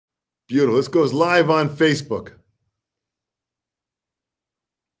Beautiful. This goes live on Facebook.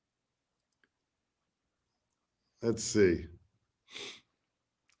 Let's see.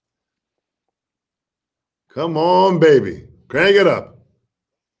 Come on, baby. Crank it up.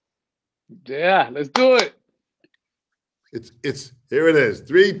 Yeah, let's do it. It's here it is.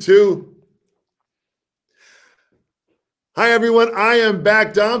 3, 2. Hi, everyone. I am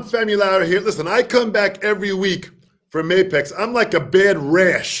back. Dom Famularo here. Listen, I come back every week for Mapex. I'm like a bad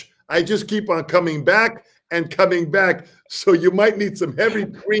rash. I just keep on coming back and coming back. So you might need some heavy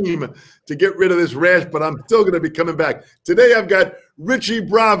cream to get rid of this rash, but I'm still going to be coming back. Today, I've got Richie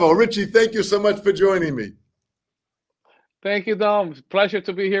Bravo. Richie, thank you so much for joining me. Thank you, Dom. Pleasure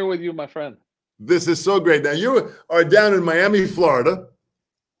to be here with you, my friend. This is so great. Now, you are down in Miami, Florida.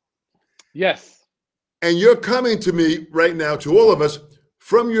 Yes. And you're coming to me right now, to all of us,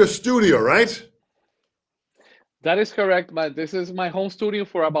 from your studio, right? That is correct. But this is my home studio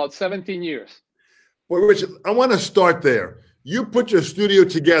for about 17 years. Well, Richard, I want to start there. You put your studio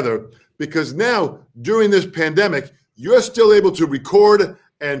together because now, during this pandemic, you're still able to record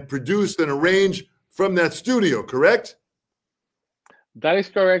and produce and arrange from that studio, correct? That is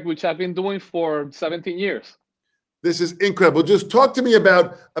correct, which I've been doing for 17 years. This is incredible. Just talk to me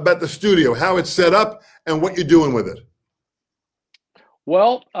about the studio, how it's set up, and what you're doing with it.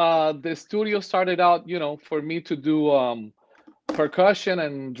 Well, the studio started out, for me to do percussion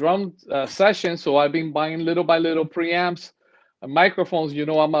and drum sessions. So I've been buying little by little preamps, microphones.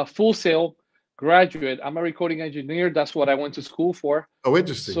 I'm a Full Sail graduate. I'm a recording engineer. That's what I went to school for. Oh,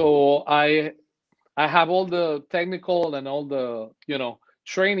 interesting. So I have all the technical and all the,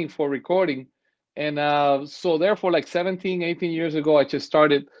 training for recording. And so therefore, like 17, 18 years ago, I just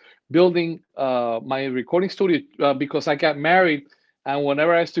started building my recording studio because I got married. And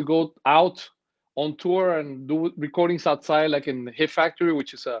whenever I used to go out on tour and do recordings outside, like in Hit Factory,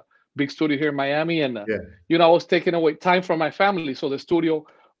 which is a big studio here in Miami, and I was taking away time from my family. So the studio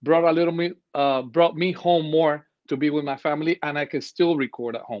brought me home more to be with my family, and I could still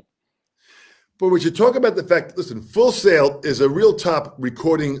record at home. But we should talk about the fact, listen, Full Sail is a real top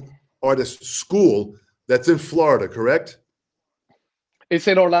recording artist school that's in Florida, correct? It's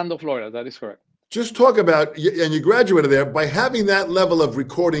in Orlando, Florida. That is correct. Just talk about, and you graduated there, by having that level of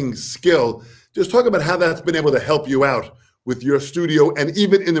recording skill, just talk about how that's been able to help you out with your studio and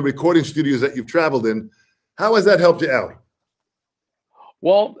even in the recording studios that you've traveled in. How has that helped you out?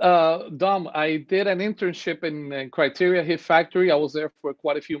 Well, Dom, I did an internship in Criteria Hit Factory. I was there for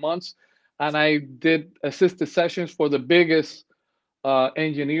quite a few months, and I did assisted sessions for the biggest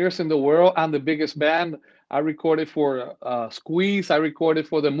engineers in the world and the biggest band. I recorded for Squeeze. I recorded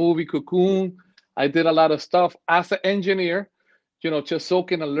for the movie Cocoon. I did a lot of stuff as an engineer, just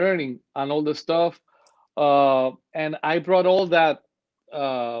soaking and learning and all the stuff. And I brought all that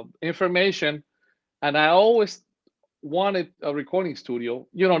information, and I always wanted a recording studio,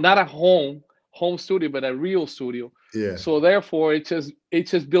 not a home studio, but a real studio. Yeah. So therefore, it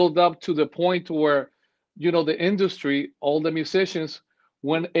just built up to the point where, the industry, all the musicians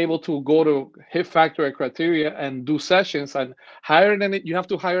weren't able to go to Hit Factory Criteria and do sessions and you have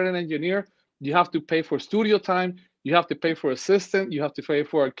to hire an engineer. You have to pay for studio time. You have to pay for assistant. You have to pay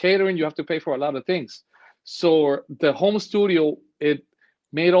for catering. You have to pay for a lot of things. So the home studio, it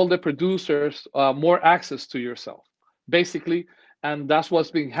made all the producers more access to yourself, basically. And that's what's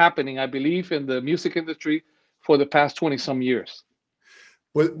been happening, I believe, in the music industry for the past 20-some years.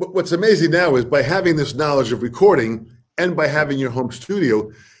 What's amazing now is by having this knowledge of recording and by having your home studio,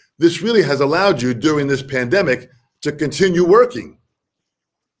 this really has allowed you during this pandemic to continue working.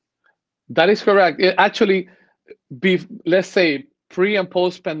 That is correct. It actually, let's say pre and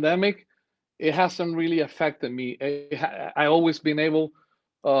post pandemic, it hasn't really affected me. I always been able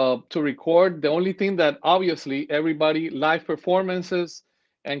to record. The only thing that obviously everybody, live performances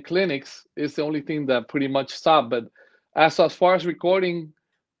and clinics is the only thing that pretty much stopped. But as far as recording,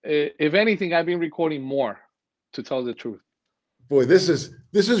 if anything, I've been recording more, to tell the truth. Boy, this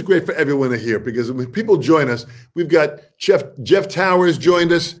is great for everyone to hear, because when people join us, we've got Jeff Towers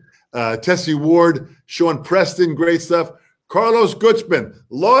joined us, Tessie Ward, Sean Preston, great stuff. Carlos Gutzman,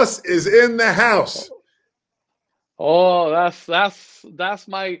 Loss is in the house. Oh, that's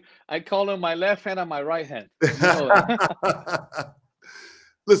my, I call him my left hand and my right hand.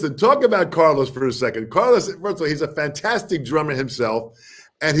 Listen, talk about Carlos for a second. Carlos, first of all, he's a fantastic drummer himself,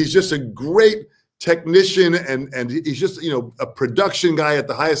 and he's just a great technician, and he's just, a production guy at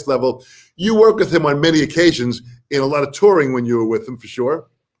the highest level. You work with him on many occasions in a lot of touring when you were with him, for sure.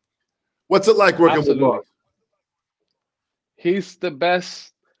 What's it like working with Loss? He's the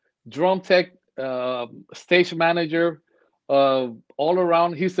best drum tech, stage manager, all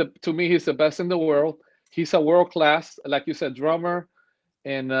around. To me, he's the best in the world. He's a world class, like you said, drummer,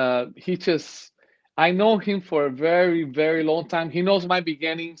 and he just. I know him for a very, very long time. He knows my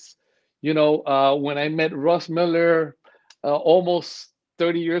beginnings. When I met Russ Miller almost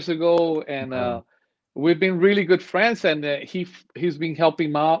 30 years ago, and we've been really good friends. And he's been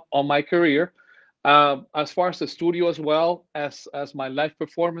helping me out on my career, as far as the studio as well as my live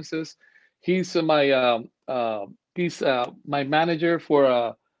performances. He's my manager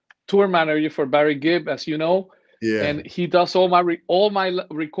for tour manager for Barry Gibb, as you know, Yeah. and he does all my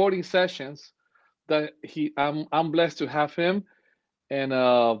recording sessions. That I'm blessed to have him, and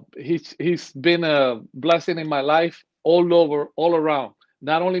he's been a blessing in my life all around.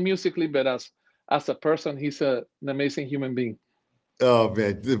 Not only musically, but as a person, he's an amazing human being. Oh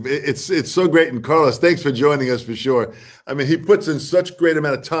man, it's so great. And Carlos, thanks for joining us for sure. I mean, he puts in such great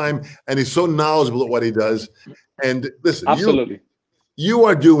amount of time, and he's so knowledgeable at what he does. And listen, Absolutely. you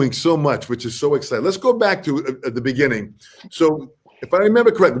are doing so much, which is so exciting. Let's go back to at the beginning. So, if I remember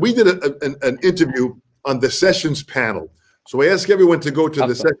correctly, we did an interview on the Sessions panel. So I ask everyone to go to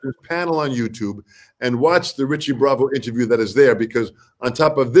the Sessions panel on YouTube and watch the Richie Bravo interview that is there, because on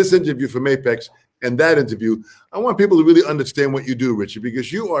top of this interview from Mapex and that interview, I want people to really understand what you do, Richie,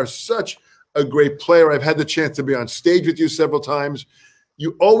 because you are such a great player. I've had the chance to be on stage with you several times.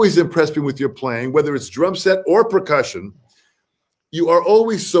 You always impress me with your playing, whether it's drum set or percussion. You are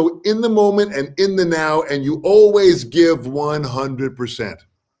always so in the moment and in the now, and you always give 100%.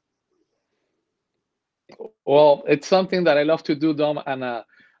 Well, it's something that I love to do, Dom, and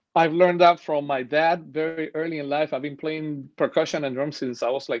I've learned that from my dad very early in life. I've been playing percussion and drums since I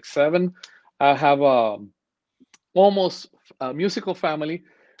was like 7. I have almost a musical family.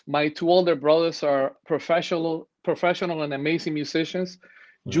 My 2 older brothers are professional and amazing musicians.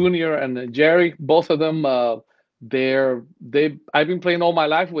 Junior and Jerry, both of them, I've been playing all my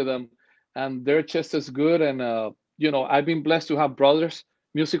life with them, and they're just as good. And I've been blessed to have brothers,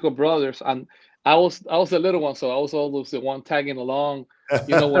 musical brothers, and I was the little one, so I was always the one tagging along,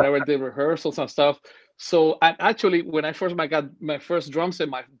 whenever they rehearsals and stuff. So actually, when I got my first drum set,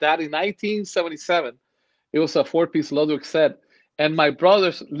 my dad in 1977, it was a 4-piece Ludwig set, and my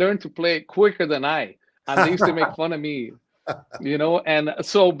brothers learned to play quicker than I, and they used to make fun of me, And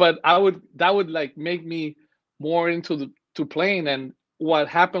so, but that would like make me more into to playing. And what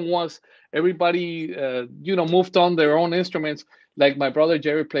happened was everybody, moved on their own instruments. Like my brother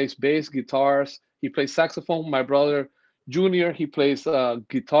Jerry plays bass, guitars. He plays saxophone. My brother Junior, he plays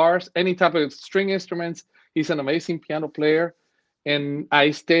guitars, any type of string instruments. He's an amazing piano player. And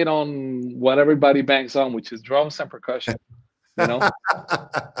I stayed on what everybody bangs on, which is drums and percussion. Now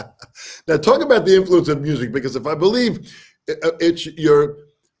talk about the influence of music, because if I believe it's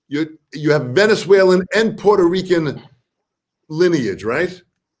you have Venezuelan and Puerto Rican lineage, right?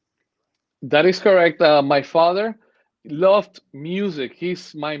 That is correct. My father loved music.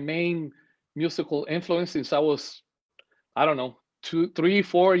 He's my main musical influence since I was, I don't know, 2, 3,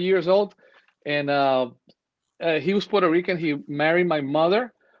 4 years old. And he was Puerto Rican. He married my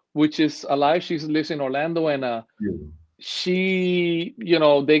mother, which is alive. She lives in Orlando, and she,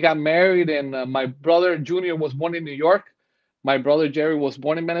 they got married. And my brother Junior was born in New York. My brother Jerry was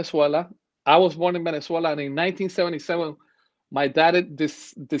born in Venezuela. I was born in Venezuela, and in 1977, my dad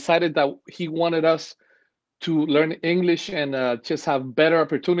decided that he wanted us to learn English and just have better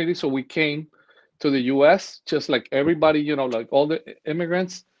opportunities. So we came to the U.S. just like everybody, like all the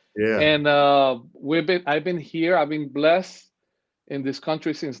immigrants. Yeah. And I've been here. I've been blessed in this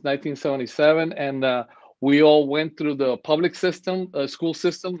country since 1977, and we all went through the public system, school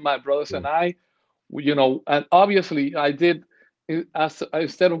system. My brothers and I, and obviously I did.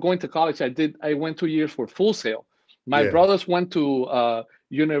 Instead of going to college, I went 2 years for Full Sail. My brothers went to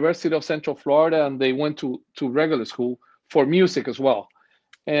University of Central Florida, and they went to regular school for music as well.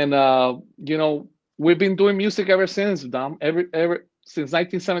 And we've been doing music ever since, Dom. Since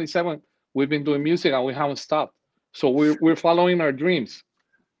 1977, we've been doing music, and we haven't stopped. So we're following our dreams.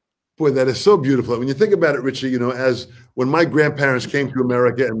 Boy, that is so beautiful. When you think about it, Richie, as when my grandparents came to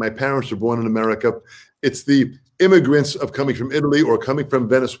America and my parents were born in America, it's the immigrants of coming from Italy or coming from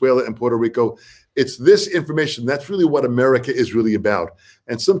Venezuela and Puerto Rico. It's this information. That's really what America is really about.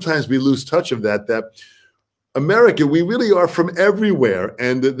 And sometimes we lose touch of that America, we really are from everywhere.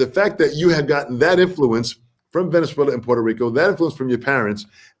 And the fact that you have gotten that influence from Venezuela and Puerto Rico, that influence from your parents,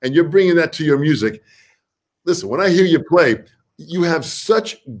 and you're bringing that to your music. Listen, when I hear you play, you have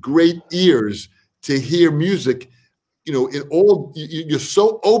such great ears to hear music, you're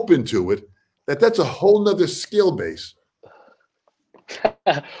so open to it that's a whole nother skill base.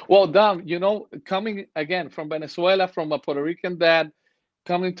 Well, Dom, you know, coming again from Venezuela, from a Puerto Rican dad,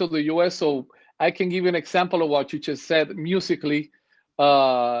 coming to the US, so I can give you an example of what you just said musically.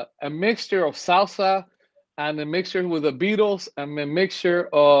 A mixture of salsa and a mixture with the Beatles and a mixture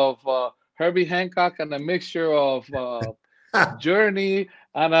of Herbie Hancock and a mixture of Journey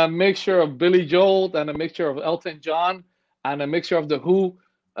and a mixture of Billy Joel and a mixture of Elton John and a mixture of The Who.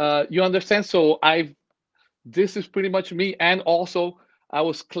 You understand? So I've this is pretty much me, and also I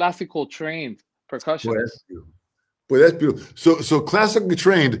was classical trained Boy, that's percussionist. beautiful. Boy, that's beautiful. So classically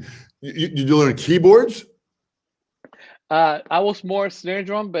trained, you learn keyboards? I was more snare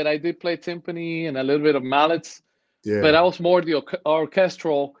drum, but I did play timpani and a little bit of mallets. But Yeah. I was more the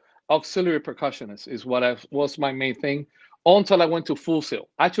orchestral auxiliary percussionist is what I was my main thing until I went to full sail.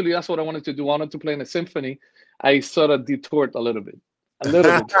 Actually, that's what I wanted to do. I wanted to play in a symphony. I sort of detoured a little bit, a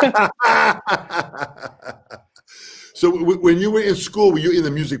little bit. So when you were in school, were you in the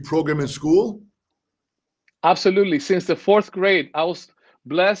music program in school? Absolutely. Since the fourth grade, I was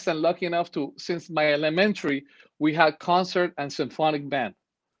blessed and lucky enough to, since my elementary, we had concert and symphonic band.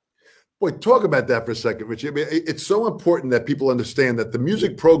 Boy, talk about that for a second, Richie. I mean, it's so important that people understand that the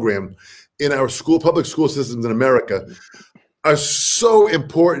music program in our public school systems in America are so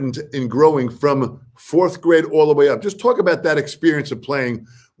important in growing from fourth grade all the way up. Just talk about that experience of playing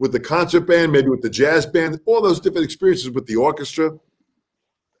with the concert band, maybe with the jazz band, all those different experiences with the orchestra.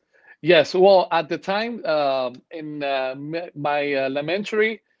 Yes, well, at the time, in my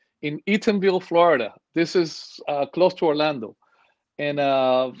elementary in Eatonville, Florida. This is close to Orlando. And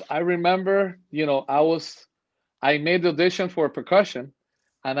I remember, you know, I made the audition for percussion,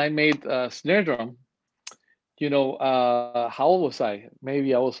 and I made snare drum. You know, how old was I?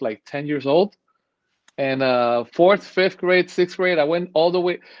 Maybe I was like 10 years old. And fourth, fifth grade, sixth grade, I went all the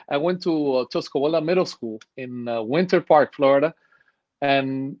way. I went to Toscawella Middle School in Winter Park, Florida.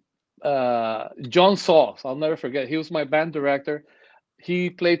 And John Sauce, I'll never forget. He was my band director. He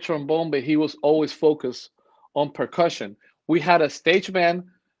played trombone, but he was always focused on percussion. We had a stage band.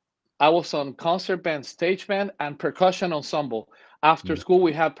 I was on concert band, stage band, and percussion ensemble. After Mm. school,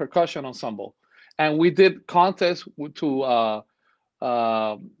 we had percussion ensemble, and we did contests to.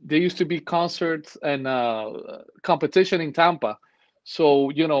 There used to be concerts and competition in Tampa.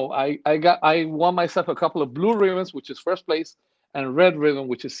 So you know, I won myself a couple of blue ribbons, which is first place, and red ribbon,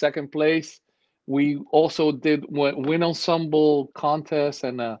 which is second place. We also did win ensemble contests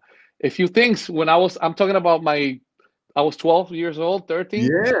and a few things. I'm talking about I was 12 years old, 13.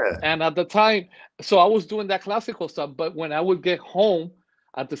 Yeah. And at the time, so I was doing that classical stuff. But when I would get home,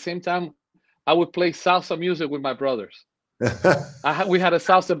 at the same time, I would play salsa music with my brothers. We had a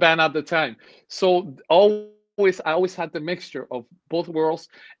salsa band at the time. So I always had the mixture of both worlds.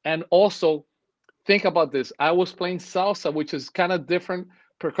 And also, think about this. I was playing salsa, which is kind of different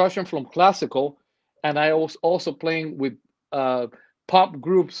percussion from classical. And I was also playing with uh, pop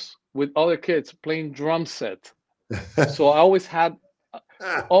groups with other kids playing drum set. So I always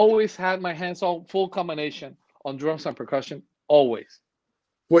had my hands on full combination on drums and percussion, always.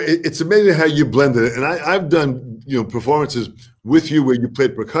 Well, it's amazing how you blended it. And I've done, performances with you where you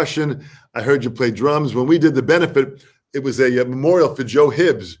played percussion. I heard you play drums. When we did the benefit, it was a memorial for Joe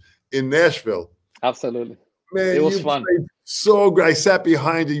Hibbs in Nashville. Absolutely. It Man, was you fun. played so great. I sat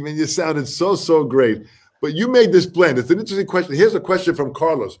behind you, and you sounded so great. But you made this blend. It's an interesting question. Here's a question from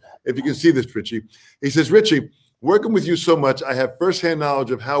Carlos, if you can see this, Richie. He says, Richie, working with you so much, I have firsthand knowledge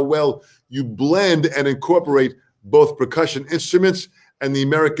of how well you blend and incorporate both percussion instruments and the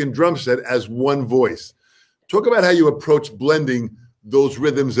American drum set as one voice. Talk about how you approach blending those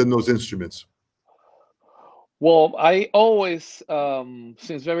rhythms and those instruments. Well, I always,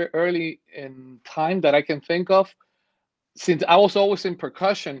 since very early in time that I can think of, since I was always in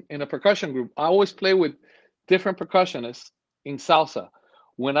percussion, in a percussion group, I always play with different percussionists in salsa.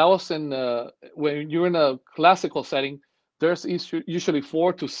 When you're in a classical setting, there's usually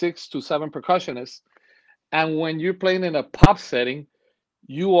 4 to 6 to 7 percussionists. And when you're playing in a pop setting,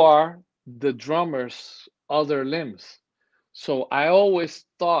 you are the drummer's other limbs. So I always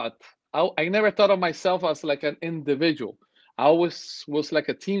thought, I never thought of myself as like an individual. I always was like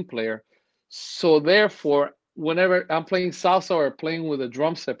a team player. So therefore, whenever I'm playing salsa or playing with a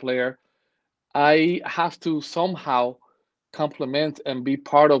drum set player, I have to somehow complement and be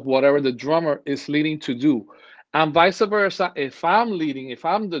part of whatever the drummer is leading to do. And vice versa, if I'm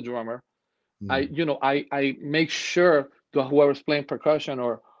the drummer, Mm. I make sure that whoever's playing percussion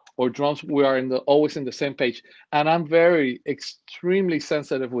or drums, we are always in the same page. And I'm very extremely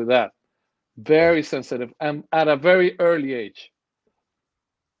sensitive with that. Yeah. Very sensitive and at a very early age.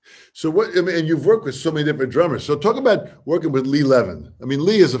 So what? I mean, and you've worked with so many different drummers. So talk about working with Lee Levin. I mean,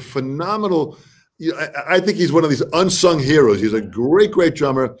 Lee is a phenomenal. I think he's one of these unsung heroes. He's a great, great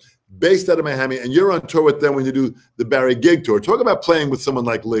drummer, based out of Miami, and you're on tour with them when you do the Barry Gig tour. Talk about playing with someone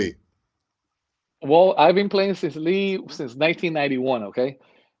like Lee. Well, I've been playing since 1991. Okay,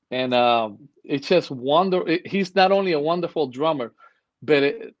 and it's just he's not only a wonderful drummer,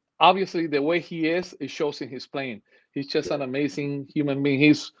 but obviously the way he is, it shows in his playing. He's just an amazing human being.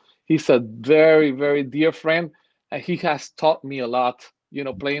 He's a very, very dear friend, and he has taught me a lot.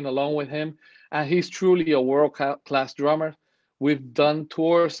 Playing along with him, and he's truly a world class drummer. We've done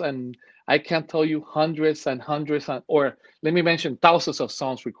tours, and I can't tell you hundreds and hundreds, or let me mention thousands of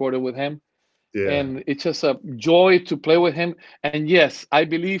songs recorded with him, Yeah. and it's just a joy to play with him. And yes, I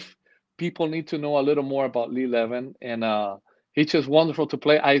believe people need to know a little more about Lee Levin, and he's just wonderful to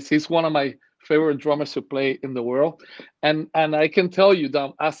play. He's one of my favorite drummers to play in the world, and I can tell you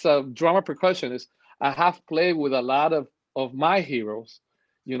that as a drummer percussionist, I have played with a lot of my heroes.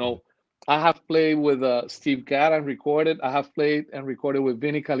 You know, I have played with Steve Gadd and recorded. I have played and recorded with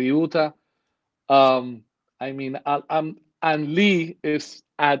Vinny Caliuta. Um, I mean, and Lee is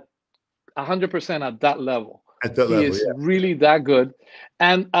at 100% at that level. At that He level, is yeah. really that good.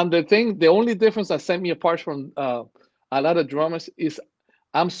 And the only difference that set me apart from a lot of drummers is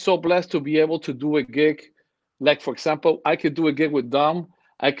I'm so blessed to be able to do a gig. Like for example, I could do a gig with Dom,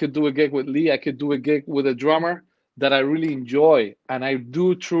 I could do a gig with Lee, I could do a gig with a drummer that I really enjoy, and I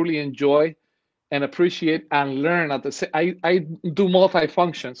do truly enjoy and appreciate and learn at the same. I do multi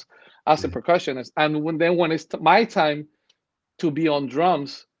functions as a Yeah. percussionist, and when it's my time to be on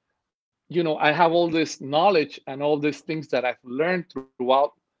drums, I have all this knowledge and all these things that I've learned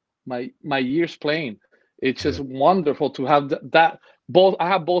throughout my years playing. It's just Yeah. wonderful to have that both. I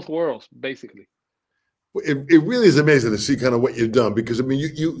have both worlds basically. It really is amazing to see kind of what you've done because I mean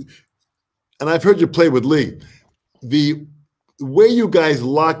you and I've heard you play with Lee. The way you guys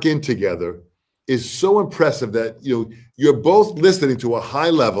lock in together is so impressive that you're both listening to a high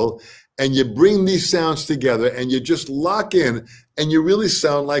level and you bring these sounds together and you just lock in and you really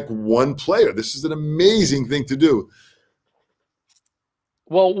sound like one player. This is an amazing thing to do.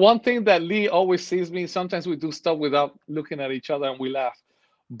 Well, one thing that Lee always sees me. Sometimes we do stuff without looking at each other and we laugh,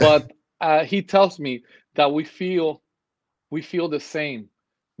 but he tells me that we feel the same Yeah.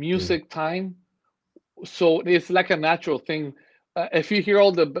 music time. So it's like a natural thing. If you hear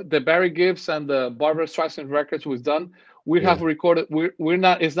all the Barry Gibbs and the Barbara Streisand records we've done, we Yeah. have recorded. We're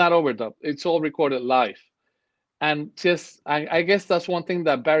not. It's not overdubbed. It's all recorded live. And just I guess that's one thing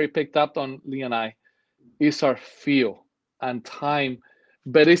that Barry picked up on Lee and I is our feel and time.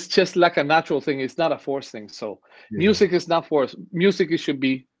 But it's just like a natural thing. It's not a forced thing. So Yeah. music is not forced. Music should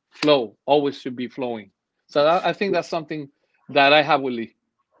be flow. Always should be flowing. So I think that's something that I have with Lee.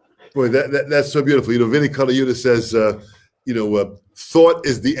 Boy, that's so beautiful. Vinny Colaiuta says, thought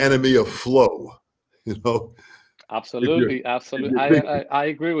is the enemy of flow. You know, if you're Absolutely, if absolutely. you're I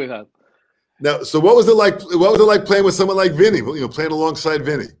agree with that. now. So what was it like? What was it like playing with someone like Vinny? Playing alongside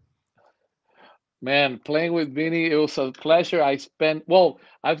Vinny. Man, playing with Vinny, it was a pleasure. Well,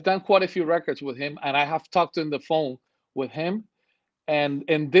 I've done quite a few records with him, and I have talked on the phone with him. And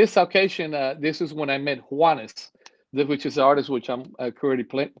in this occasion, this is when I met Juanes, which is the artist which I'm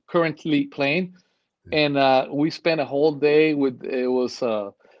currently playing. And we spent a whole day with it was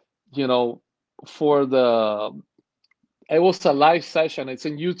you know for the it was a live session. It's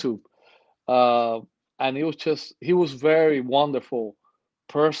in YouTube, uh, and he was very wonderful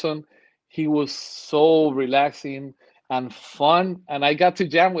person. He was so relaxing and fun, and I got to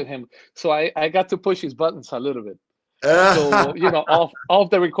jam with him, so I got to push his buttons a little bit. So off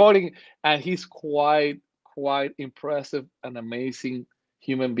the recording, and he's quite impressive and amazing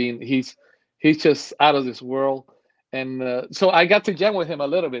human being. He's just out of this world, and so I got to jam with him a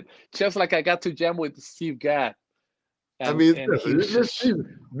little bit, just like I got to jam with Steve Gadd, I and mean, and he was just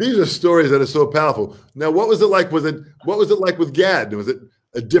these are stories that are so powerful. Now, what was it like? What was it like with Gad? Was it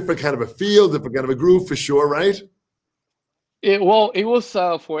a different kind of a feel, different kind of a groove for sure, right? it was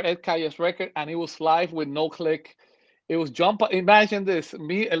for Ed Calle's record, and it was live with no click. It was jump. Imagine this: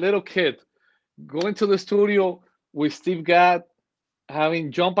 me, a little kid, going to the studio with Steve Gadd,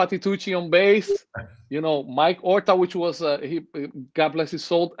 having John Patitucci on bass, Mike Orta, which was God bless his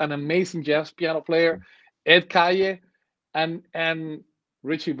soul, an amazing jazz piano player, Ed Calle, and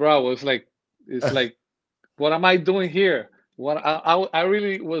Richie Bravo. It's like, what am I doing here? What I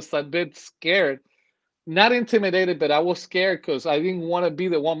really was a bit scared, not intimidated, but I was scared because I didn't want to be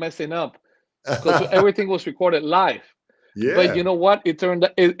the one messing up because everything was recorded live. But Yeah. you know what? It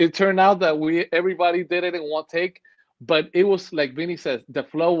turned out that we everybody did it in one take. but it was like Vinny says, the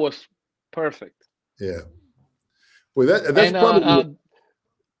flow was perfect. Yeah. Well, that's And probably.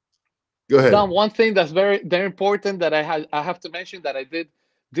 Go ahead. Don, one thing that's very very important that I have to mention that I did.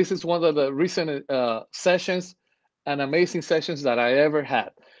 This is one of the recent sessions and amazing sessions that I ever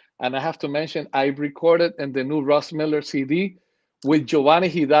had, and I have to mention I recorded in the new Russ Miller CD with Giovanni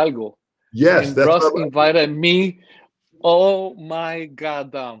Hidalgo, Yes, and that's Russ what invited me. Oh my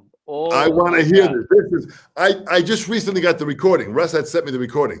God, Don! I Oh want to my hear God! this. This is I just recently got the recording. Russ had sent me the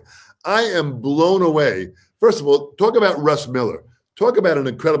recording. I am blown away. First of all, talk about Russ Miller. Talk about an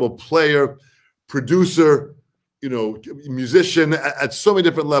incredible player, producer, musician at so many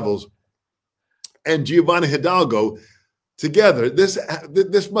different levels. And Giovanni Hidalgo together.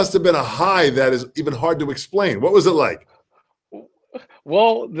 This must have been a high that is even hard to explain. What was it like?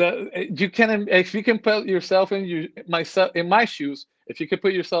 Well, you can, if you can put yourself in myself in my shoes. If you can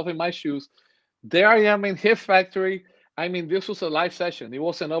put yourself in my shoes, there I am in Hit Factory. I mean, this was a live session. It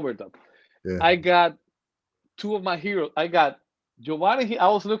wasn't overdub. Yeah. I got two of my heroes. I got Giovanni. I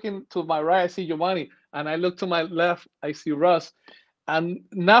was looking to my right, I see Giovanni, and I look to my left, I see Russ. And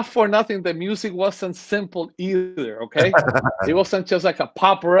not for nothing, the music wasn't simple either. Okay, it wasn't just like a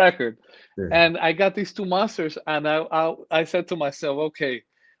pop record. Yeah. And I got these two monsters, and I said to myself, okay,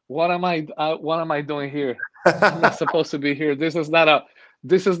 what am I doing here? I'm not supposed to be here. This is not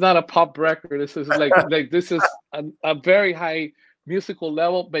a pop record. This is like this is a very high musical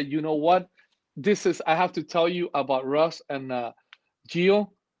level. But you know what? This is, I have to tell you about Russ and Gio.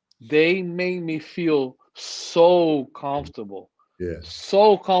 They made me feel so comfortable, Yeah.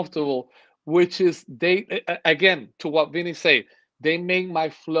 so comfortable. Which is they again to what Vinny say. They make my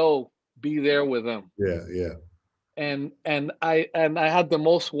flow be there with them, Yeah. Yeah. and I had the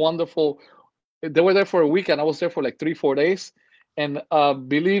most wonderful. They were there for a week, and I was there for like 3 4 days. And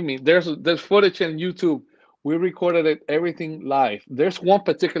believe me, there's footage on YouTube. We recorded it everything live. There's one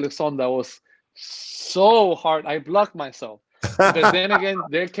particular song that was so hard I blocked myself, but then again,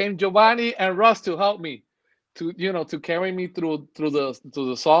 there came Giovanni and Russ to help me, to carry me through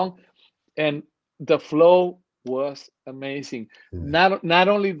the song, and the flow was amazing. Yeah. Not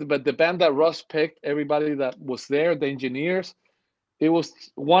only but the band that Russ picked, everybody that was there, the engineers, it was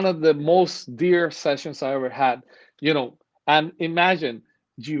one of the most dear sessions I ever had. And imagine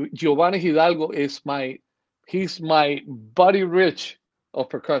Giovanni Hidalgo he's my Buddy Rich of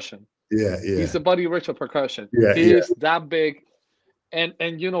percussion. Yeah. He's Yeah. the Buddy Rich of percussion. Yeah. He is that big. And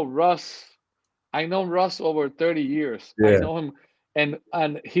Russ, I know Russ over 30 years. I Yeah. know him,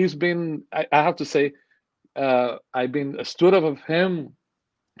 and he's been, I have to say, I've been a student of him.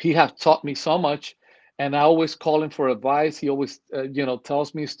 He has taught me so much, and I always call him for advice. He always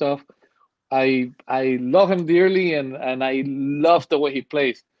tells me stuff. I love him dearly, and I love the way he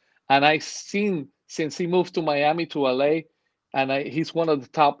plays. And I seen since he moved to Miami to LA, and he's one of the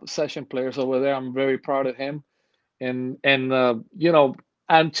top session players over there. I'm very proud of him, and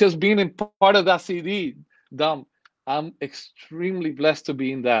just being in part of that CD, Dom, I'm extremely blessed to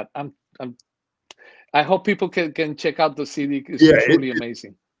be in that. I hope people can check out the CD. It's Yeah. truly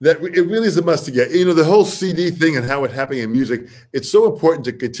amazing. That it really is a must to get. The whole CD thing and how it's happening in music. It's so important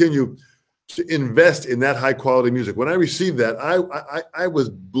to continue to invest in that high quality music. When I received that, I was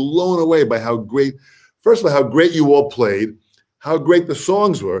blown away by how great. First of all, how great you all played, how great the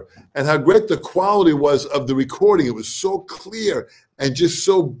songs were, and how great the quality was of the recording. It was so clear and just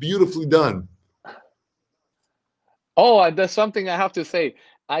so beautifully done. Oh, and there's something I have to say.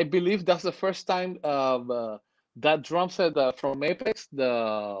 I believe that's the first time that drum set from Mapex,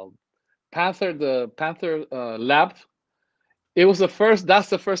 the Panther Lab. It was the first. That's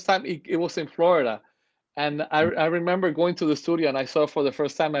the first time it was in Florida, and I remember going to the studio and I saw it for the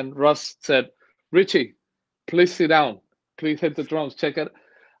first time. And Russ said, "Richie, please sit down. Please hit the drums. Check it."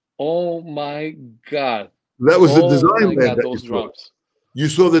 Oh my God! That was the Oh design my lab God! that you Those saw. drums. You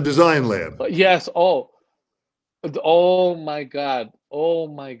saw the design lab. Yes. Oh my God. Oh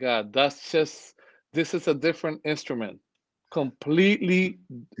my God. This is a different instrument. Completely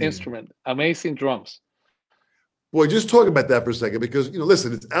Yeah. instrument. Amazing drums. Boy, just talk about that for a second because,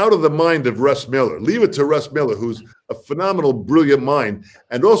 listen, it's out of the mind of Russ Miller. Leave it to Russ Miller, who's a phenomenal, brilliant mind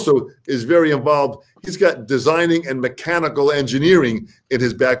and also is very involved. He's got designing and mechanical engineering in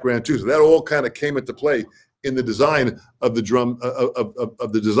his background, too. So that all kind of came into play in the design of the drum,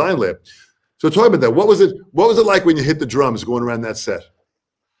 of the design lab. So talk about that. What was it like when you hit the drums going around that set?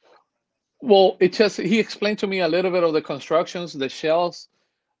 Well, he explained to me a little bit of the constructions, the shells,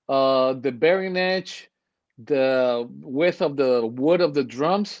 the bearing edge, the width of the wood of the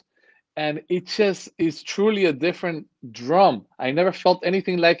drums, and it just is truly a different drum. I never felt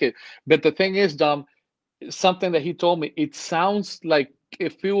anything like it. But the thing is, Dom, something that he told me. It sounds like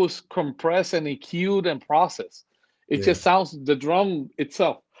if it was compressed and EQ'd and processed. It Yeah. just sounds, the drum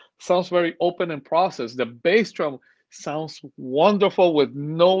itself sounds very open and processed. The bass drum sounds wonderful with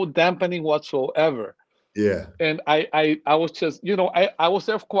no dampening whatsoever. Yeah. And I was just, I was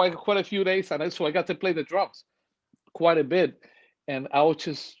there for quite a few days, and so I got to play the drums quite a bit, and I was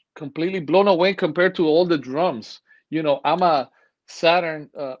just completely blown away compared to all the drums. I'm a Saturn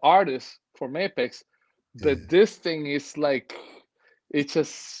artist for Mapex, Yeah. but this thing is like, it's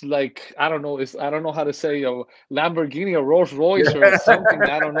just like, I don't know how to say a Lamborghini or Rolls Royce or something.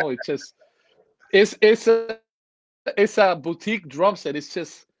 I don't know. It's just, it's a boutique drum set. It's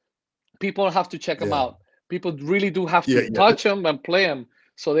just, people have to check them out. Yeah. People really do have to Yeah. touch them and play them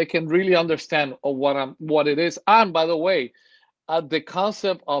so they can really understand of what it is. And by the way, the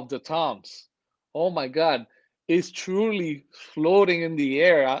concept of the toms, oh my God, is truly floating in the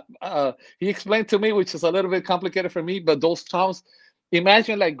air. He explained to me, which is a little bit complicated for me, but those toms,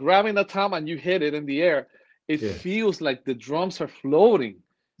 imagine like grabbing a tom and you hit it in the air. It Yeah. feels like the drums are floating,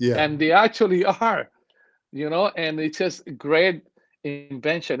 Yeah. and they actually are, and it's just a great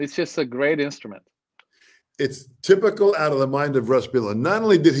invention. It's just a great instrument. It's typical out of the mind of Russ Billa. Not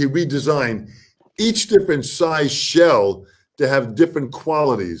only did he redesign each different size shell to have different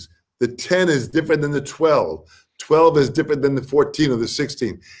qualities. The 10 is different than the 12. 12 is different than the 14 or the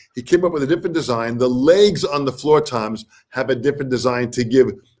 16. He came up with a different design. The legs on the floor toms have a different design to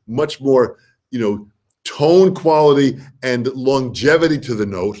give much more, tone quality and longevity to the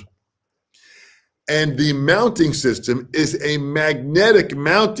note. And the mounting system is a magnetic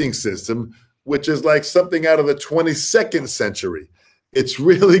mounting system, which is like something out of the 22nd century. It's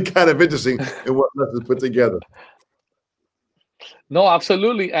really kind of interesting in what Russ has put together. No,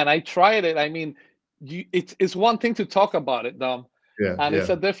 absolutely. And I tried it. I mean, it's one thing to talk about it, Dom, Yeah, and it's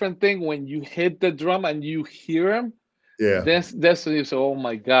yeah, a different thing when you hit the drum and you hear him. yeah. That's when you say, "Oh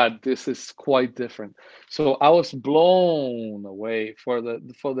my God, this is quite different." So I was blown away for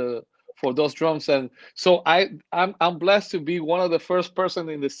those drums, and so I'm blessed to be one of the first person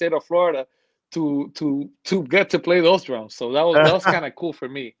in the state of Florida to get to play those drums. So that was kind of cool for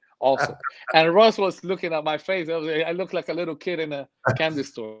me also. And Russ was looking at my face. I looked like a little kid in a candy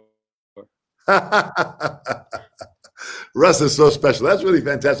store. Russ is so special. That's really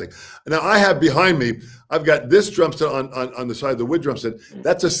fantastic. Now I have behind me, I've got this drum set on the side of the wood drum set.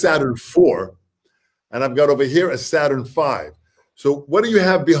 That's a Saturn IV. And I've got over here a Saturn V. So what do you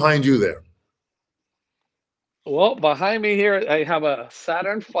have behind you there? Well, behind me here, I have a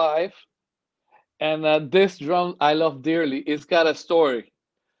Saturn V, and this drum I love dearly. It's got a story.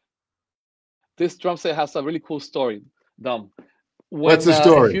 This drum set has a really cool story, Dom. When What's the a few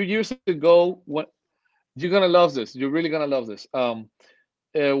story? years ago, when you're gonna love this, you're really gonna love this.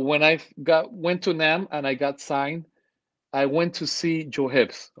 When I went to NAM and I got signed, I went to see Joe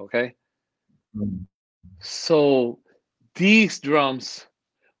Hibbs. Okay, Mm. so these drums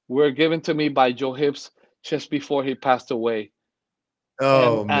were given to me by Joe Hibbs just before he passed away, and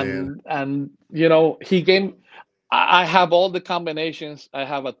Oh man. and and he gave. I have all the combinations. I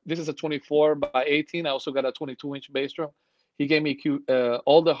have this is a 24 by 18. I also got a 22-inch bass drum. He gave me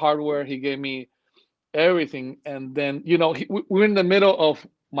all the hardware. He gave me everything, and then we're in the middle of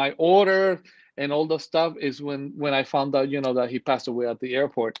my order and all the stuff is when I found out that he passed away at the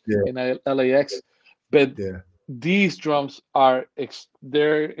airport Yeah, in LAX. But yeah, these drums are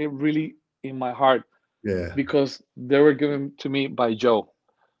they're really in my heart yeah. because they were given to me by Joe.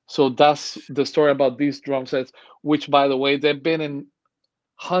 So that's the story about these drum sets, which by the way they've been in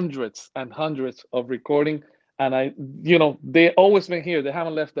hundreds and hundreds of recording, and they always been here. They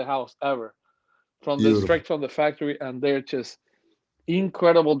haven't left the house ever from the Beautiful. straight from the factory, and they're just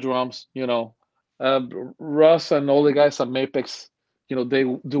incredible drums. Uh, Russ and all the guys at Mapex, they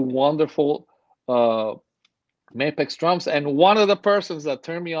do wonderful uh, Mapex drums. And one of the persons that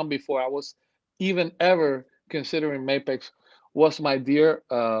turned me on before I was even ever considering Mapex was my dear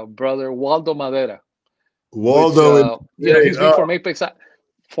brother Waldo Madera, which Waldo is great. he's been Oh, for Mapex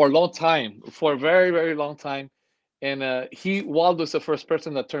for a long time, for a very very long time. And Waldo is the first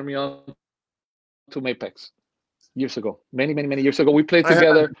person that turned me on to Mapex years ago, many years ago. We played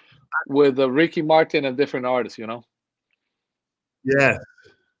together I have, with Ricky Martin and different artists. yeah.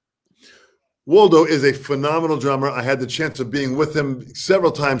 Waldo is a phenomenal drummer. I had the chance of being with him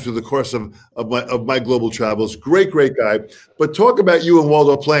several times through the course of my global travels. Great, great guy. But talk about you and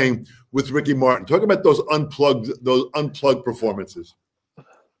Waldo playing with Ricky Martin. Talk about those unplugged performances.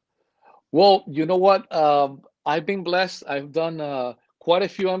 Well, you know what? I've been blessed. I've done quite a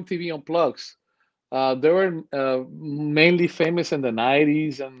few MTV unplugs. They were mainly famous in the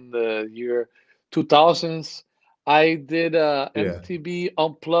 90s and the year 2000s. I did Yeah. MTV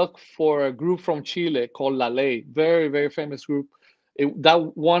Unplugged for a group from Chile called La Ley, very, very famous group.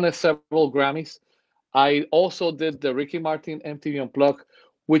 That won several Grammys. I also did the Ricky Martin MTV Unplugged,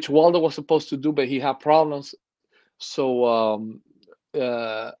 which Waldo was supposed to do, but he had problems. So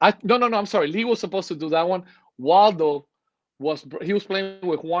no, I'm sorry. Lee was supposed to do that one. Waldo he was playing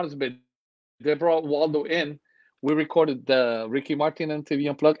with Juanes, but they brought Waldo in. We recorded the Ricky Martin MTV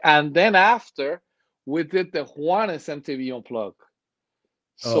Unplugged, and then after we did the Juanes MTV Unplugged.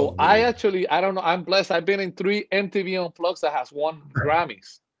 Oh So man. I don't know. I'm blessed. I've been in 3 MTV Unplugged that has won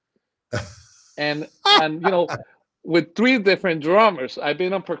Grammys, and with 3 different drummers. I've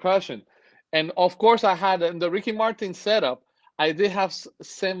been on percussion, and of course I had in the Ricky Martin setup. I did have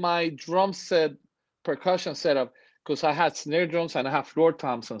semi drum set percussion setup because I had snare drums and I have floor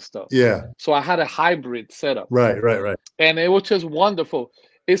toms and stuff. Yeah. So I had a hybrid setup, Right. Right. Right. and it was just wonderful.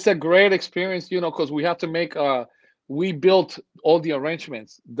 It's a great experience, because we have to make we built all the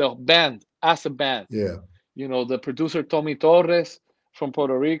arrangements, the band as a band. Yeah. The producer Tommy Torres from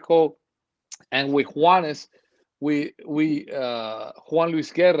Puerto Rico, and with Juanes, we Juan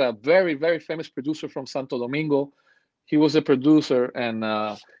Luis Guerra, very very famous producer from Santo Domingo. He was a producer, and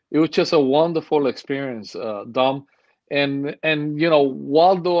it was just a wonderful experience, Dom. And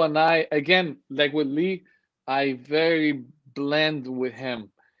Waldo and I, again, like with Lee, I very blend with him.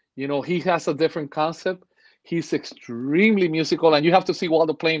 He has a different concept. He's extremely musical, and you have to see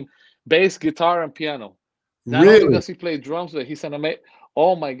Waldo playing bass, guitar, and piano. Not only Really? does he play drums, but he's an amazing.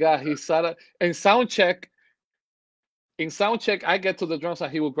 Oh my God, he's in sound check. In sound check, I get to the drums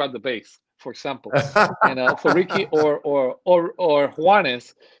and he will grab the bass, for example. And for Ricky or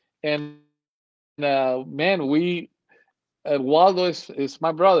Juanes, and man, Waldo is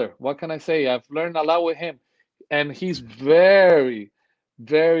my brother. What can I say? I've learned a lot with him, and he's very,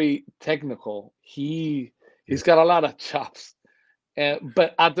 very technical. He's Yeah. got a lot of chops,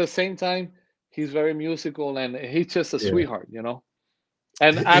 but at the same time, he's very musical, and he's just a Yeah. sweetheart.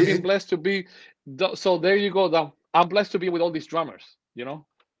 And I've been blessed to be. So there you go. I'm blessed to be with all these drummers.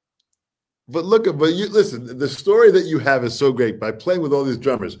 But you listen, the story that you have is so great by playing with all these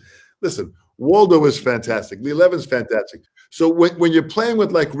drummers. Listen, Waldo is fantastic. Lee Levin's fantastic. So when you're playing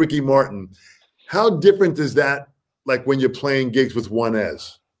with like Ricky Martin, how different is that like when you're playing gigs with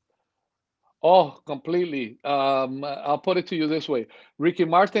Juanes? Oh, completely. I'll put it to you this way: Ricky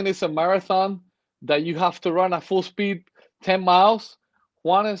Martin is a marathon that you have to run at full speed, 10 miles.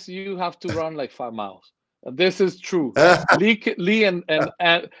 Juanes, you have to run like 5 miles. This is true. Lee and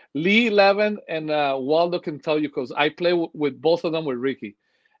Lee Levin and Waldo can tell you because I play with both of them with Ricky,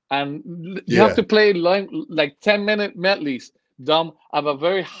 and you have Yeah. to play like 10-minute medleys. Dumb of a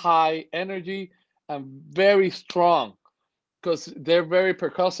very high energy and very strong because they're very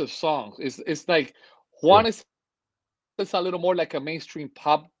percussive songs. It's like Yeah. Juan is a little more like a mainstream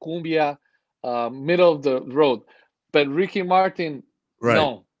pop cumbia, middle of the road, but Ricky Martin, no.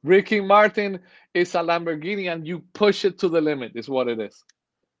 Right. Ricky Martin is a Lamborghini, and you push it to the limit. Is what it is,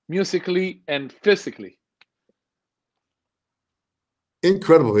 musically and physically.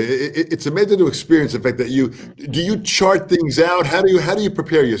 Incredible. It's amazing to experience the fact that you chart things out? How do you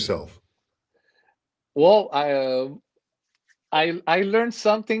prepare yourself? Well, I learned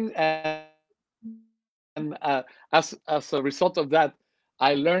something, and as a result of that,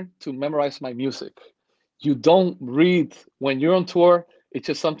 I learned to memorize my music. You don't read when you're on tour. It's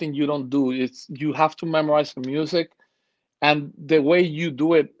just something you don't do. You have to memorize the music, and the way you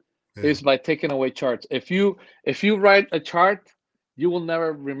do it is Yeah. by taking away charts. If you write a chart, you will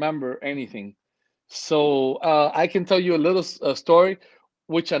never remember anything. So I can tell you a little story,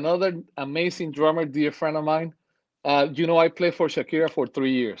 which another amazing drummer, dear friend of mine. I played for Shakira for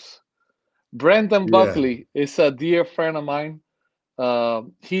 3 years. Brendan Yeah. Buckley is a dear friend of mine.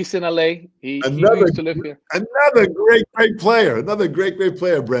 He's in LA. He Another used to live here. another great player. Another great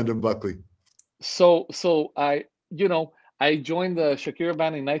player, Brendan Buckley. So I joined the Shakira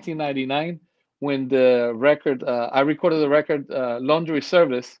band in 1999 when the record I recorded the record Laundry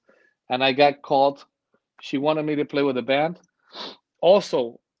Service, and I got called. She wanted me to play with the band.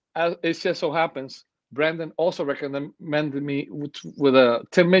 Also, as it just so happens, Brandon also recommended me with a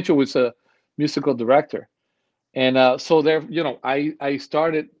Tim Mitchell was a musical director, and so there, I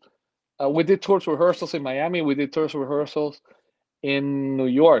started. We did tours rehearsals in Miami. We did tours rehearsals in New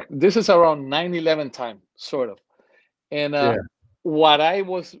York. This is around 9/11 time, sort of. And Yeah. what I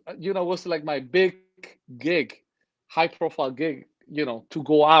was, was like my big gig, high profile gig, to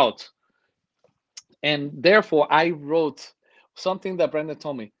go out. And therefore, I wrote something that Brandon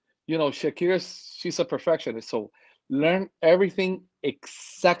told me. Shakira, she's a perfectionist. So learn everything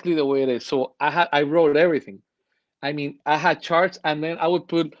exactly the way it is. So I wrote everything. I mean, I had charts, and then I would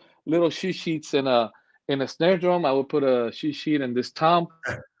put little cheat sheets in a snare drum. I would put a cheat sheet in this tom.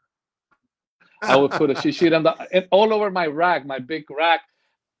 I would put a cheat sheet all over my rack, my big rack.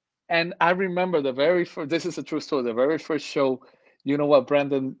 And I remember the very first. This is a true story. The very first show, you know what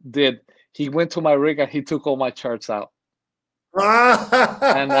Brandon did? He went to my rig and he took all my charts out.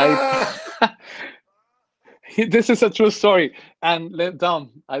 And I, this is a true story. And let down.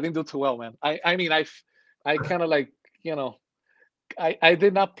 I didn't do too well, man. I mean, I kind of like, you know, I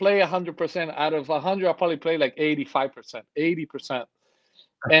did not play 100%. Out of 100, I probably played like 85%, 80%.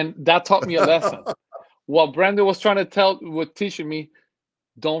 And that taught me a lesson. What Brandon was trying to teaching me,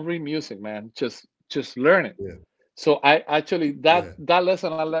 don't read music, man. Just learn it. Yeah. So I actually Yeah. that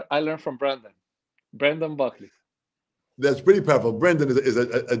lesson I learned from Brandon Buckley. That's pretty powerful. Brendan is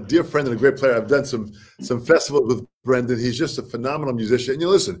a dear friend and a great player. I've done some festivals with Brendan. He's just a phenomenal musician. And you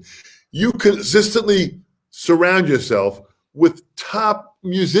listen, you consistently surround yourself with top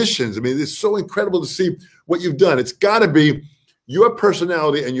musicians. I mean, it's so incredible to see what you've done. It's got to be your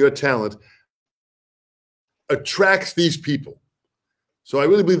personality and your talent attracts these people. So I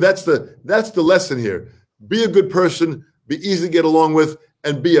really believe that's the lesson here. Be a good person, be easy to get along with,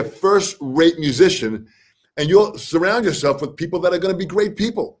 and be a first-rate musician. And you'll surround yourself with people that are going to be great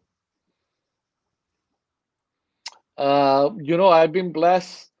people. You know, I've been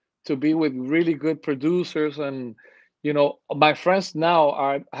blessed to be with really good producers, and you know, my friends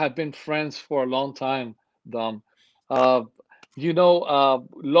now have been friends for a long time. Dom, uh, you know,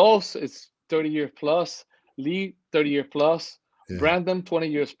 Los is 30 years plus, Lee 30 years plus, Yeah. Brandon 20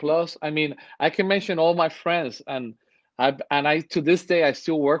 years plus. I mean, I can mention all my friends, and I to this day I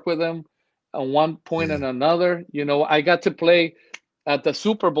still work with them at one point Yeah. and another. You know, I got to play at the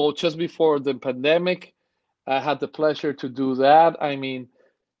Super Bowl just before the pandemic. I had the pleasure to do that. I mean,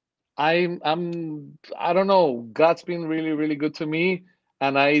 I don't know. God's been really, really good to me,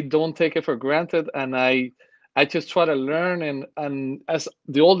 and I don't take it for granted. And I just try to learn, and as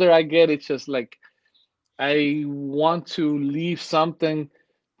the older I get, it's just like I want to leave something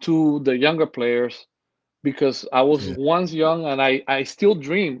to the younger players because I was Yeah. once young, and I still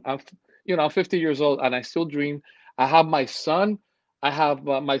dream. You know, I'm 50 years old, and I still dream. I have my son. I have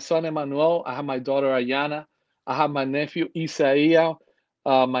my son Emmanuel. I have my daughter Ayana. I have my nephew Isaiah,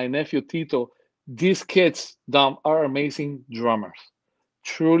 my nephew Tito. These kids, Dom, are amazing drummers.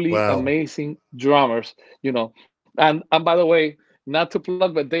 Truly Wow. amazing drummers. You know, and by the way, not to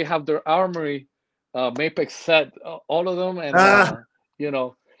plug, but they have their armory, Mapex set, all of them, and Ah, you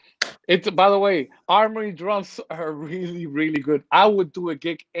know, it's by the way, Armory drums are really, really good. I would do a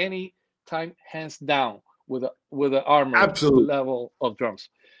gig any time, hands down, with a Armory absolutely. level of drums.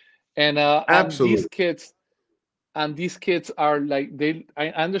 And Absolutely. these kids are like I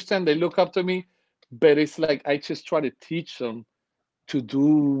understand they look up to me, but it's like I just try to teach them to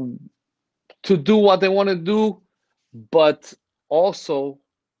do what they want to do, but also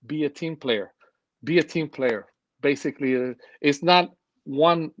be a team player. Be a team player. Basically, it's not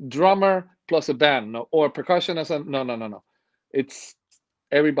one drummer plus a band, no, or percussionist. And no, no, no, no. It's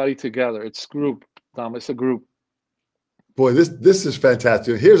everybody together. It's group. Tom, it's a group. Boy, this is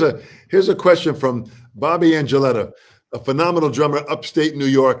fantastic. Here's a question from Bobby Angeletta, a phenomenal drummer, upstate New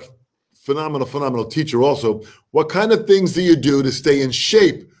York, phenomenal teacher also. What kind of things do you do to stay in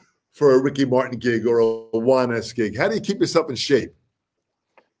shape for a Ricky Martin gig or a Juanes gig? How do you keep yourself in shape?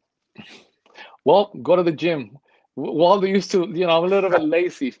 Well, go to the gym. Waldo used to, you know, I'm a little bit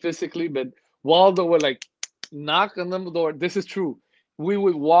lazy physically, but Waldo would like knock on the door. This is true. We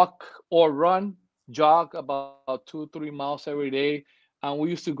would walk or run, jog about 2, 3 miles every day, and we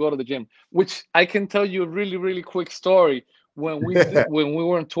used to go to the gym. Which I can tell you a really, really quick story. When we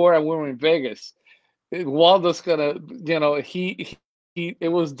were on tour and we were in Vegas, Waldo's gonna, you know, he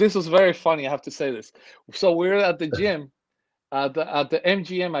it was this was very funny. I have to say this. So we're at the gym at the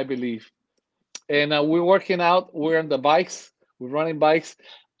MGM, I believe, and we're working out. We're on the bikes. We're running bikes,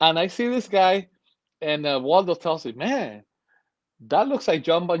 and I see this guy, and Waldo tells me, "Man, that looks like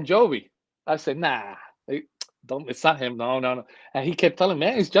John Bon Jovi." I said, "Nah, don't. It's not him. No, no, no." And he kept telling me,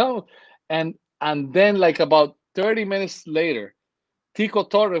 "Man, it's John." And then like about 30 minutes later, Tico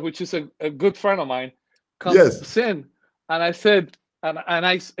Torres, which is a good friend of mine, comes Yes. in, and I said,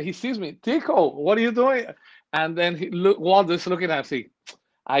 he sees me, Tico, what are you doing? And then Waldo's looking at me.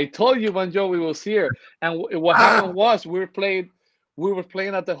 I told you Bon Jovi was here, and what happened Ah, was we were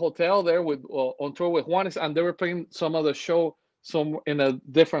playing at the hotel there with on tour with Juanes, and they were playing some other show some in a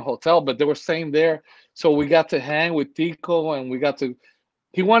different hotel, but they were staying there, so we got to hang with Tico, and we got to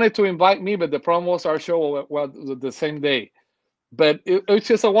He wanted to invite me, but the problem was our show was the same day. But it's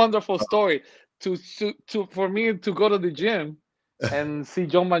just a wonderful story for me to go to the gym and see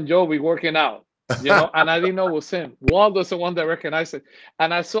John Bon Jovi working out, and I didn't know it was him. Waldo's the one that recognized it,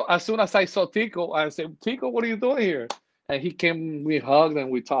 and I saw as soon as I saw Tico, I said, "Tico, what are you doing here?" And he came, we hugged and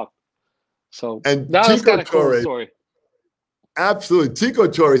we talked. So And that was Tico kind of cool Torres, story. absolutely. Tico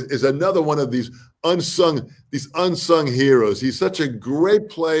Torres is another one of these unsung heroes. He's such a great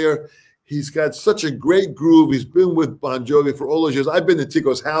player. He's got such a great groove. He's been with Bon Jovi for all those years. I've been to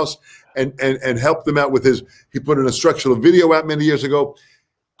Tico's house and helped him out with his. He put an instructional video out many years ago.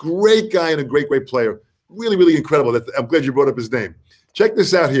 Great guy and a great player. Really, really incredible. I'm glad you brought up his name. Check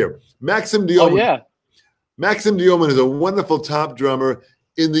this out here. Maxim Dioman. Oh yeah. Maxim Dioman is a wonderful top drummer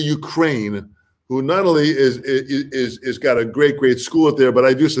in the Ukraine, who not only is got a great school out there, but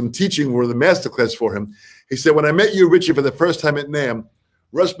I do some teaching for the masterclass for him. He said, when I met you, Richie, for the first time at NAMM,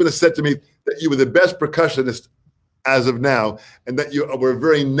 Russman has said to me that you were the best percussionist as of now, and that you were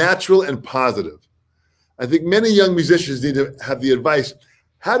very natural and positive. I think many young musicians need to have the advice.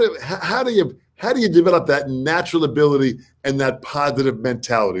 How do you develop that natural ability and that positive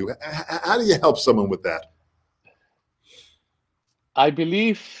mentality? How do you help someone with that? I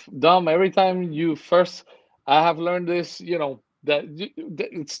believe, Dom, every time I have learned this, that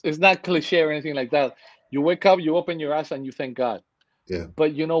it's not cliche or anything like that. You wake up, you open your eyes, and you thank God. Yeah.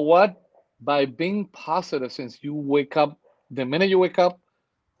 But you know what? By being positive, since you wake up, the minute you wake up,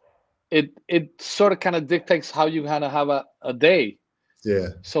 it sort of kind of dictates how you kind of have a day. Yeah.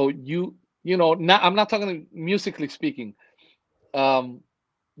 So now I'm not talking musically speaking. The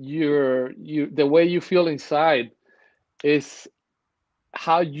way you feel inside is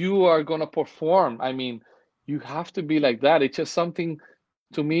how you are going to perform. I mean, you have to be like that. It's just something.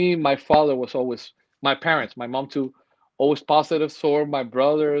 To me, my father was always, my parents, my mom too, always positive. So my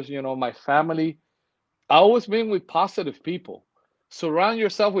brothers, my family. I always been with positive people. Surround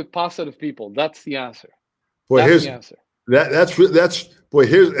yourself with positive people. That's the answer. Boy, That's the answer. that's boy.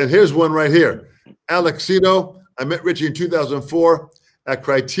 Here's one right here. Alexino. I met Richie in 2004 at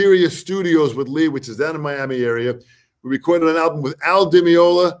Criteria Studios with Lee, which is down in Miami area. We recorded an album with Al Di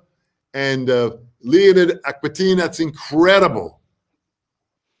Meola and Leonid Aquatine. That's incredible.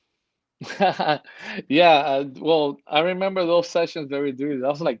 Yeah. Well, I remember those sessions very vividly. That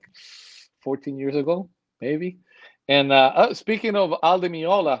was like 14 years ago, maybe. And speaking of Al Di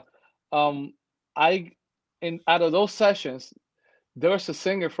Meola, um, I out of those sessions, there was a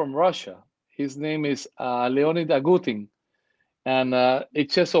singer from Russia. His name is Leonid Agutin. And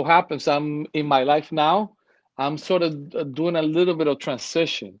it just so happens I'm in my life now. I'm sort of doing a little bit of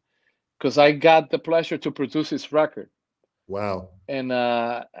transition because I got the pleasure to produce his record. Wow. And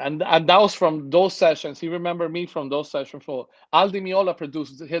that was from those sessions. He remembered me from those sessions. For Al Di Meola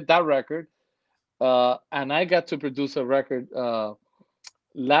produced hit that record, and I got to produce a record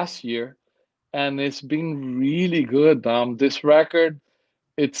last year, and it's been really good. This record,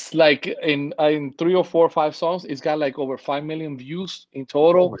 it's like in 3 or 4 or 5 songs, it's got like over 5 million views in Oh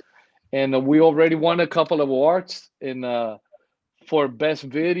total, my. and we already won a couple of awards in for best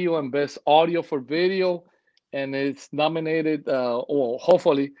video and best audio for video, and it's nominated. Well,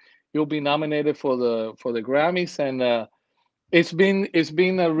 hopefully, you'll be nominated for the Grammys, and it's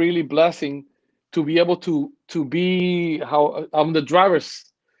been a really blessing to be able to be how on the driver's,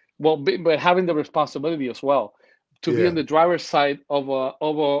 well, but having the responsibility as well to be Yeah. on the driver's side of a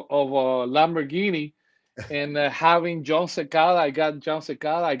Lamborghini, and having John Secada. I got John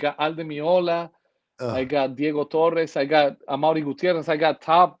Secada. I got Alde Miola. I got Diego Torres. I got Amaury Gutierrez. I got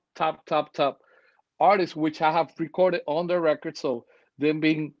top artists, which I have recorded on their record. So them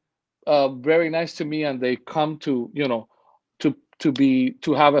being very nice to me, and they come to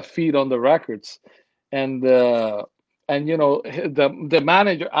to have a feed on the records, and the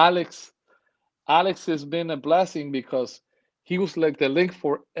manager Alex has been a blessing because he was like the link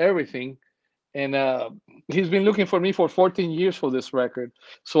for everything, and he's been looking for me for 14 years for this record.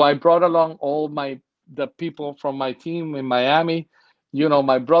 So I brought along all the people from my team in Miami.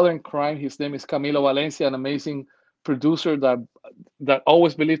 My brother in crime, his name is Camilo Valencia, an amazing producer that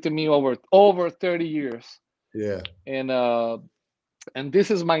always believed in me over 30 years. Yeah. And this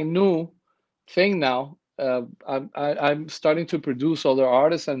is my new thing now. I'm starting to produce other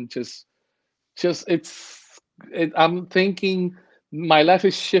artists, and just I'm thinking my life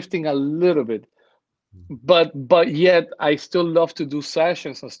is shifting a little bit, but yet I still love to do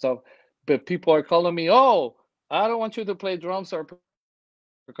sessions and stuff. But people are calling me, oh, I don't want you to play drums or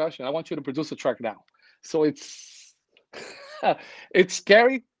percussion. I want you to produce a track now. So it's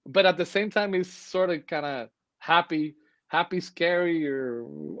scary, but at the same time, it's sort of kind of happy happy, scary,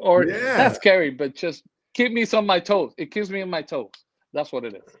 or not Yeah. scary, but just keep me on my toes. It keeps me on my toes. That's what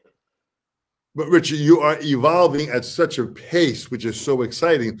it is. But Richie, you are evolving at such a pace, which is so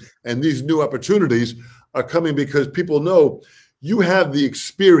exciting. And these new opportunities are coming because people know you have the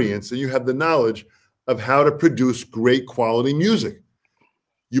experience and you have the knowledge of how to produce great quality music.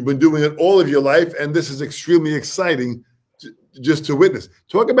 You've been doing it all of your life, and this is extremely exciting just to witness.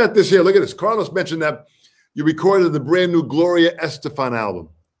 Talk about this here. Look at this. Carlos mentioned that you recorded the brand new Gloria Estefan album.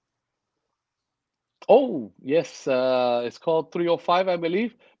 Oh, yes. It's called 305, I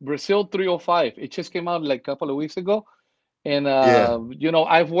believe. Brazil 305. It just came out like a couple of weeks ago. And, Yeah.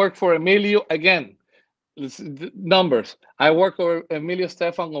 I've worked for Emilio again. Numbers. I work for Emilio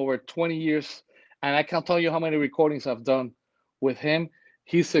Stefan over 20 years, and I can't tell you how many recordings I've done with him.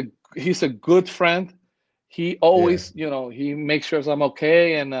 He's a he's a good friend. He Yeah. always, he makes sure I'm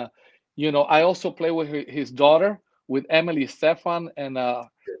okay. And I also play with his daughter, with Emily Stefan, and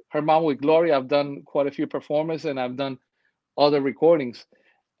her mom with Gloria. I've done quite a few performances, and I've done other recordings.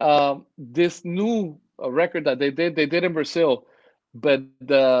 This new record that they did in Brazil, but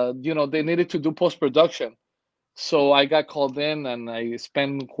they needed to do post production, so I got called in and I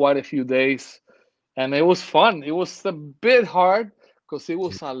spent quite a few days, and it was fun. It was a bit hard because it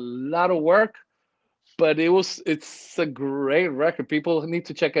was a lot of work, but it's a great record. People need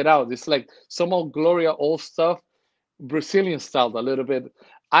to check it out. It's like some old Gloria old stuff, Brazilian style a little bit.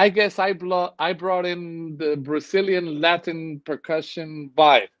 I guess I brought in the Brazilian Latin percussion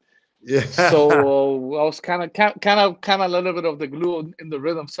vibe. Yeah. So I was kind of a little bit of the glue in the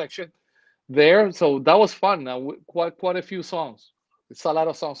rhythm section there. So that was fun. Quite a few songs. It's a lot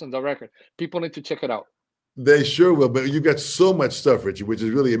of songs on the record. People need to check it out. They sure will, but you got so much stuff, Richie, which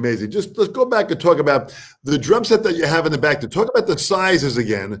is really amazing. Just let's go back and talk about the drum set that you have in the back. To talk about the sizes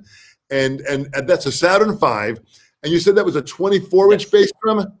again, and that's a Saturn V, and you said that was a 24-inch Yes. bass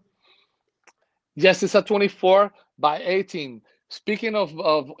drum. Yes, it's a 24 by 18. Speaking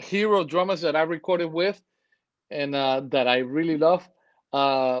of hero drummers that I recorded with and that I really love,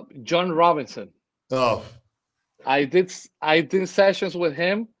 John Robinson. Oh, I did sessions with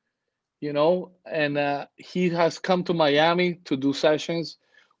him, and he has come to Miami to do sessions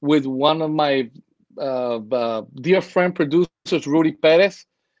with one of my dear friend producers, Rudy Perez,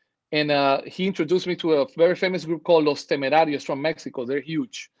 and he introduced me to a very famous group called Los Temerarios from Mexico. They're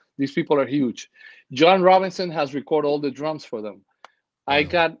huge. These people are huge. John Robinson has recorded all the drums for them. I wow.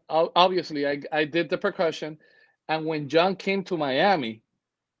 got obviously I did the percussion, and when John came to Miami,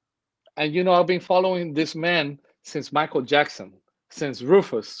 and I've been following this man since Michael Jackson, since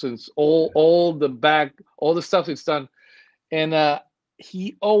Rufus, since all the stuff he's done, and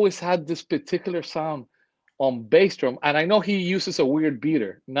he always had this particular sound on bass drum. And I know he uses a weird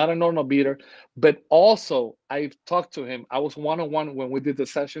beater, not a normal beater, but also I've talked to him. I was one-on-one when we did the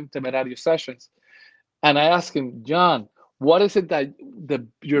session, Temerario sessions, and I asked him, John, what is it that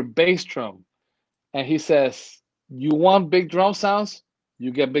your bass drum? And he says, you want big drum sounds?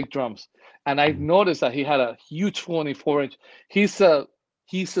 You get big drums. And I noticed that he had a huge 24-inch. He's a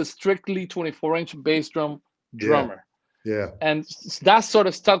he's a strictly 24-inch bass drum Yeah, drummer, yeah, and that sort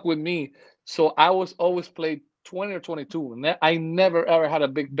of stuck with me. So I was always played 20 or 22. I never ever had a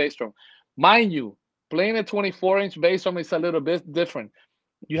big bass drum. Mind you, playing a 24-inch bass drum is a little bit different.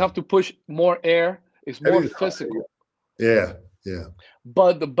 You have to push more air. It's more everything. physical. Yeah, yeah.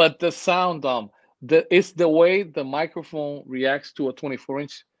 But the sound, it's the way the microphone reacts to a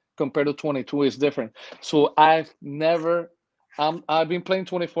 24-inch compared to 22 is different. So I've been playing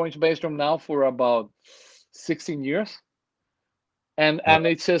 24-inch bass drum now for about 16 years, Wow. and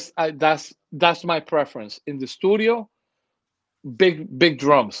it's just that's my preference in the studio. Big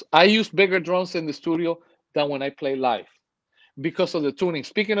drums. I use bigger drums in the studio than when I play live because of the tuning.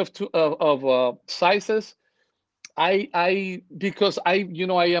 Speaking of sizes, I because I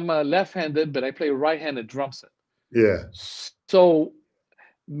am a left-handed, but I play right-handed drum set. Yeah, So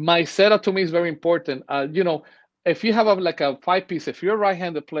my setup to me is very important. If you have like a five-piece, if you're a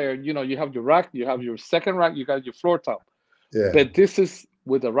right-handed player, you have your rack, you have your second rack, you got your floor top. yeah, But this is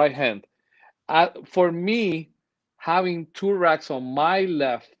with the right hand. For me, having two racks on my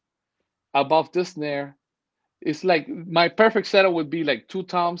left above the snare, it's like my perfect setup would be like two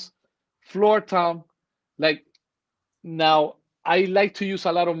toms, floor tom. Like now, I like to use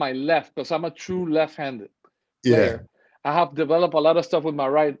a lot of my left because I'm a true left-handed yeah, player. I have developed a lot of stuff with my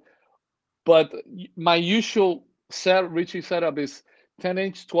right, but my usual Richie setup is 10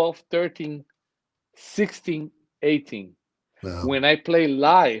 inch, 12, 13, 16, 18. wow. When I play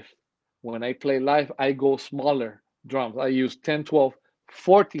live, I go smaller drums. I use 10, 12,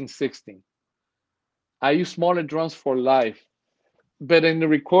 14, 16. I use smaller drums for live. But in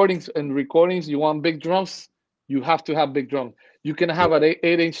recordings, you want big drums, you have to have big drums. You can have an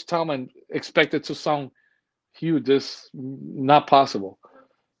 8-inch tom and expect it to sound huge. This not possible,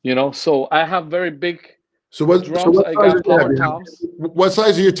 you know. So I have very big So what? So drums. what I size got do you have? power toms. What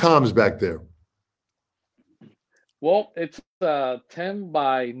size are your toms back there? Well, it's 10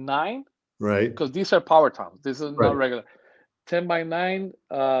 by 9 Right. because these are power toms. This is not Right. regular. 10 by 9,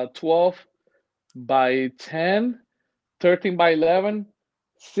 12 by 10, 13 by 11,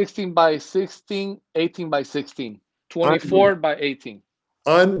 16 by 16, 18 by 16, twenty Unbelievable. four by 18.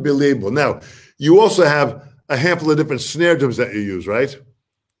 Unbelievable. Now, you also have a handful of different snare drums that you use, right?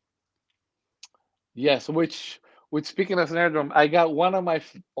 Yes, which speaking of snare drum, I got one of my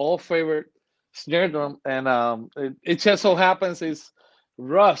all favorite snare drum, and it just so happens is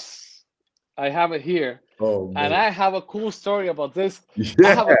Russ. I have it here, Oh and man. I have a cool story about this. I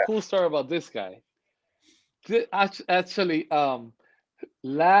Yeah. have a cool story about this guy. Actually,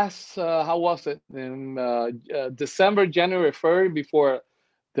 last how was it in December, January 3rd, before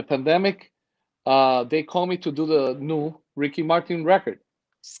the pandemic, they called me to do the new Ricky Martin record.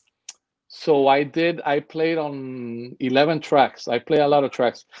 So I played on 11 tracks. I play a lot of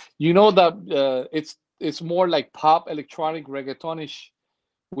tracks. You know that it's more like pop, electronic, reggaetonish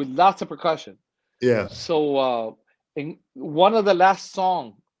with lots of percussion. Yeah. So in one of the last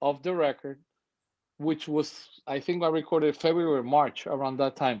song of the record, which was I think I recorded February or March around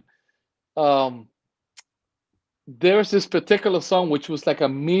that time. Um, there's this particular song which was like a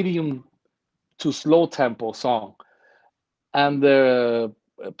medium to slow tempo song, and the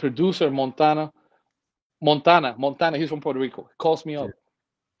producer Montana, he's from Puerto Rico, calls me up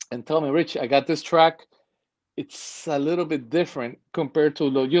and tell me, Rich, I got this track. It's a little bit different compared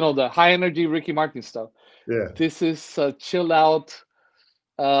to the high energy Ricky Martin stuff. Yeah. This is a chill out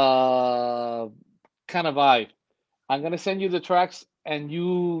uh, kind of vibe. I'm gonna send you the tracks, and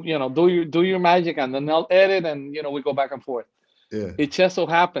do your magic, and then I'll edit, and we go back and forth. Yeah. It just so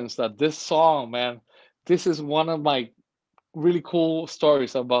happens that this song, man, this is one of my really cool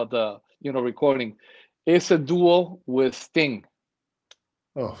stories about the recording. It's a duo with Sting.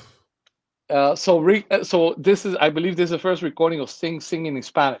 Oh. So this is, I believe, this is the first recording of Sting singing in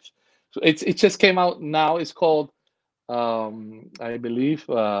Spanish. So it just came out now. It's called I believe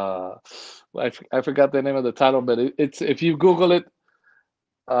I forgot the name of the title, but it's if you Google it,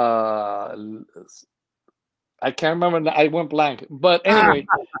 uh, I can't remember. I went blank. But anyway,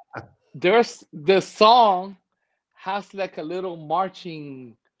 there's the song has like a little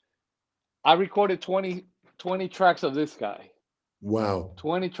marching. I recorded 20 tracks of this guy, Wow.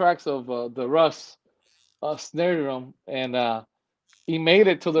 20 tracks of the Russ snare drum, and he made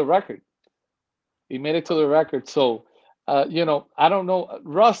it to the record. He made it to the record. So, I don't know.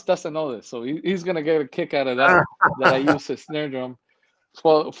 Russ doesn't know this, so he's gonna get a kick out of that. That I use a snare drum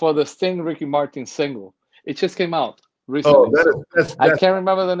for the Sting Ricky Martin single. It just came out Oh, recently, that so is I that's can't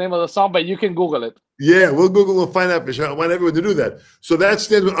remember the name of the song, but you can Google it. yeah. We'll Google. We'll find out for sure. I want everyone to do that. So that's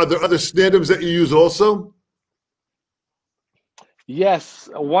snare drum. Are there other snare drums that you use also? Yes,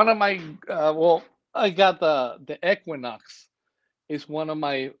 one of my well, I got the Equinox. Is one of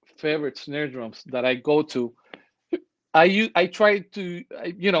my favorite snare drums that I go to. I try to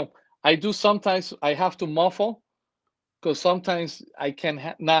I do sometimes I have to muffle because sometimes I can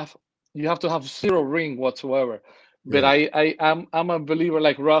not. You have to have zero ring whatsoever. But Yeah. I'm a believer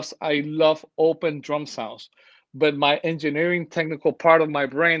like Russ. I love open drum sounds. But my engineering technical part of my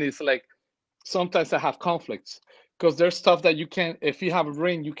brain is like sometimes I have conflicts because there's stuff that you can if you have a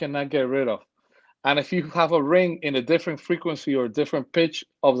ring you cannot get rid of. And if you have a ring in a different frequency or different pitch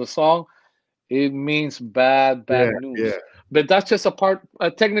of the song, it means Yeah. bad Yeah. news. But that's just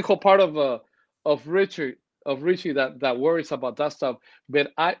a technical part of Richie that worries about that stuff.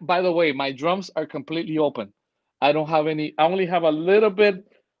 But by the way, my drums are completely open. I don't have any. I only have a little bit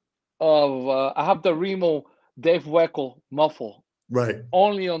of. I have the Remo Dave Weckl muffle Right.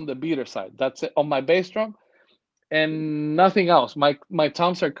 only on the beater side. That's it on my bass drum and nothing else. My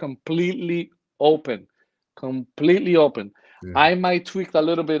toms are completely open. Yeah. I might tweak a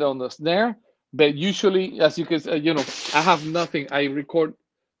little bit on the snare, but usually, as you can, I have nothing. I record,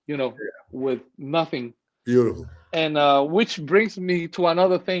 you know, with nothing. Beautiful. And which brings me to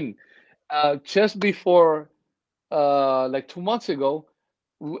another thing. Just before, like 2 months ago,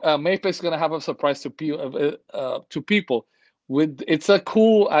 Mapex is gonna have a surprise to people. With it's a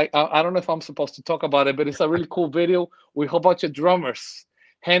cool. I don't know if I'm supposed to talk about it, but it's a really cool video with a whole bunch of drummers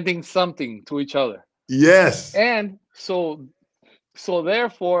handing something to each other. Yes. And so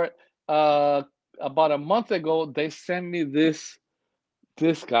therefore, uh, about a month ago, they sent me this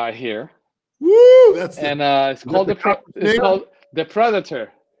guy here. Woo! That's the. And it's Is that called the copper it's snare? called the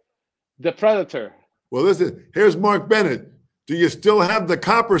Predator. The Predator. Well, listen. Here's Mark Bennett. Do you still have the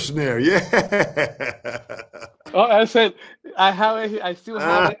copper snare? Yeah. Oh, I said I have it. I still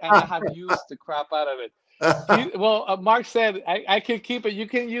have it, and I have used the crap out of it. Mark said I can keep it. You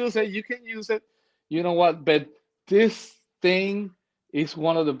can use it. You can use it. You know what? But this thing is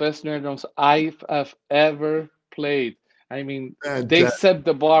one of the best snare drums have ever played. I mean, they Fantastic. set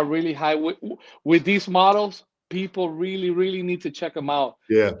the bar really high with these models. People really, really need to check them out,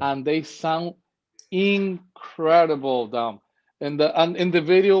 Yeah. and they sound incredible, Dom. And in the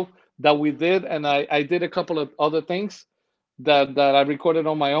video that we did, and I did a couple of other things that I recorded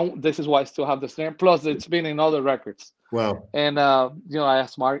on my own. This is why I still have the snare. Plus, it's been in other records. Wow. And I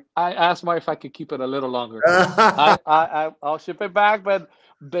asked Mark. I asked Mark if I could keep it a little longer. I'll ship it back, but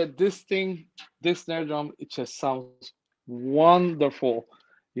this thing, this snare drum, it just sounds wonderful.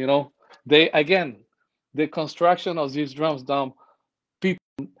 You know, the construction of these drums, Dom. People,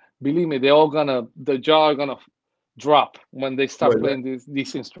 believe me, the jaw are gonna drop when they start Boy, playing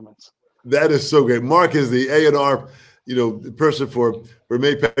these instruments. that is so great. Mark is the A&R, the person for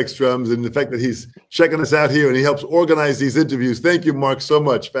Mapex Drums, and the fact that he's checking us out here and he helps organize these interviews. Thank you, Mark, so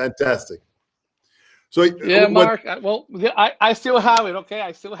much. Fantastic. So Yeah, Mark. I still have it. Okay,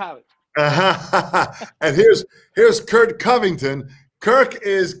 I still have it. And here's Kurt Covington.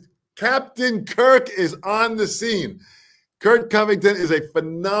 Captain Kirk is on the scene. Kurt Covington is a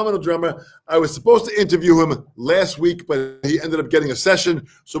phenomenal drummer. I was supposed to interview him last week, but he ended up getting a session,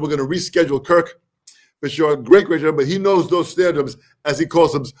 so we're going to reschedule Kirk. For sure, great drummer, but he knows those snare drums, as he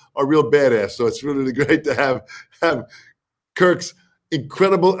calls them, are real badass. So it's really great to have Kirk's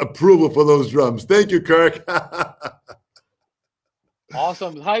incredible approval for those drums. Thank you, Kirk.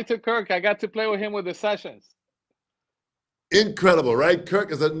 Awesome. Hi to Kirk. I got to play with him with the sessions. Incredible, right?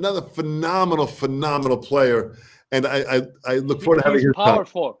 Kirk is another phenomenal player. And I look forward to having his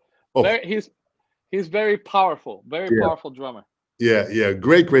powerful. Oh. He's very powerful, powerful drummer. Yeah.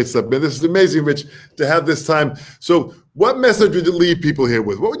 Great stuff, man. This is amazing, Rich, to have this time. So what message would you leave people here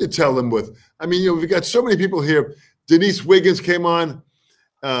with? What would you tell them with? I mean, we've got so many people here. Denise Wiggins came on.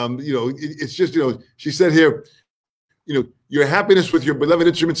 It's just, she said here, your happiness with your beloved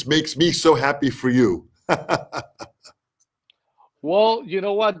instruments makes me so happy for you. Well, you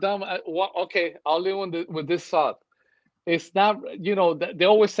know what, Dom? Okay, I'll leave with this thought. It's not, they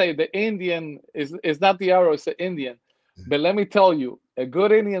always say the Indian is not the arrow, it's the Indian. But let me tell you, a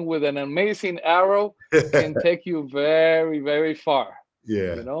good Indian with an amazing arrow can take you very, very far.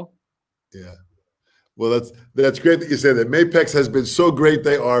 Yeah. Yeah. Well, that's great that you say that. Mapex has been so great.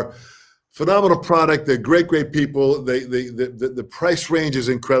 They are phenomenal product. They're great people. The price range is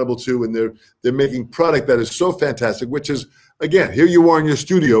incredible too, and they're making product that is so fantastic. Which is, again, here you are in your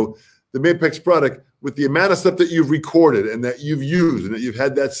studio, the Mapex product with the amount of stuff that you've recorded and that you've used and that you've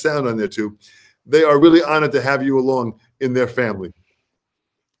had that sound on there too. They are really honored to have you along in their family.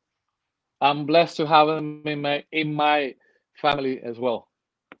 I'm blessed to have them in my family as well.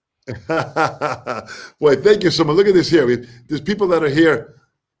 Boy, thank you so much. Look at this here. There's people that are here.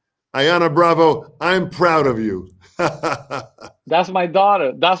 Ayana Bravo, I'm proud of you. That's my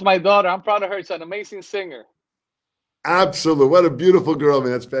daughter. I'm proud of her. She's an amazing singer. Absolutely. What a beautiful girl,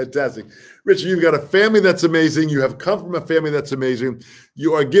 man. That's fantastic. Richie, you've got a family that's amazing. You have come from a family that's amazing.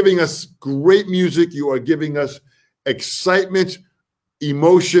 You are giving us great music. You are giving us excitement,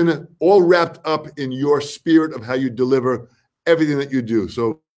 emotion, all wrapped up in your spirit of how you deliver everything that you do.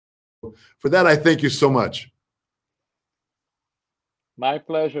 So for that, I thank you so much. My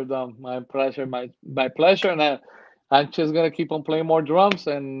pleasure, Dom. My pleasure. My pleasure. And I'm just going to keep on playing more drums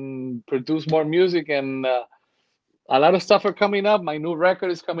and produce more music. And a lot of stuff are coming up. My new record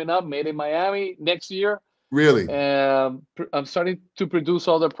is coming up, made in Miami next year. Really? I'm starting to produce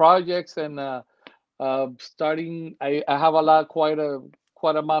other projects and starting. I have quite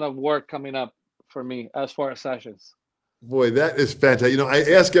amount of work coming up for me as far as sessions. Boy, that is fantastic. I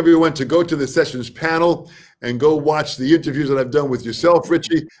ask everyone to go to the sessions panel and go watch the interviews that I've done with yourself,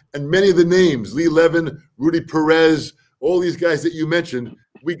 Richie, and many of the names, Lee Levin, Rudy Perez, all these guys that you mentioned.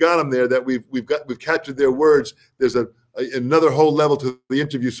 We got them there. That we've captured their words. There's another whole level to the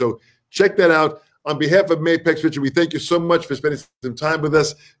interview. So check that out. On behalf of Mapex, Richie, we thank you so much for spending some time with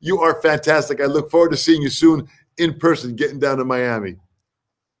us. You are fantastic. I look forward to seeing you soon in person, getting down to Miami.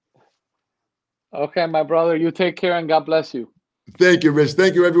 Okay, my brother. You take care and God bless you. Thank you, Rich.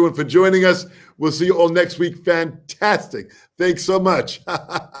 Thank you, everyone, for joining us. We'll see you all next week. Fantastic. Thanks so much.